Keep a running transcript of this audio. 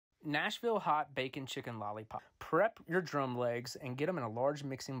Nashville hot bacon chicken lollipop. Prep your drum legs and get them in a large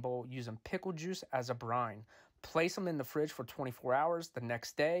mixing bowl using pickle juice as a brine. Place them in the fridge for 24 hours. The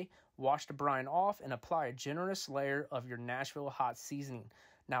next day, wash the brine off and apply a generous layer of your Nashville hot seasoning.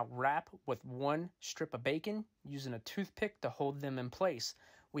 Now wrap with one strip of bacon using a toothpick to hold them in place.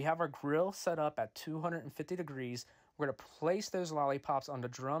 We have our grill set up at 250 degrees. We're going to place those lollipops on the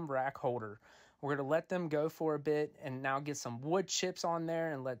drum rack holder. We're going to let them go for a bit and now get some wood chips on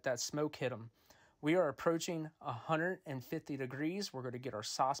there and let that smoke hit them. We are approaching 150 degrees. We're going to get our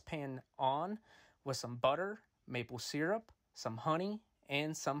saucepan on with some butter, maple syrup, some honey,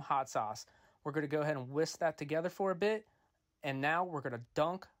 and some hot sauce. We're going to go ahead and whisk that together for a bit. And now we're going to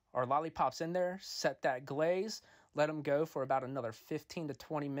dunk our lollipops in there, set that glaze, let them go for about another 15 to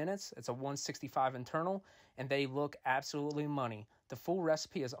 20 minutes. It's a 165 internal, and they look absolutely money. The full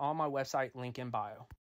recipe is on my website, link in bio.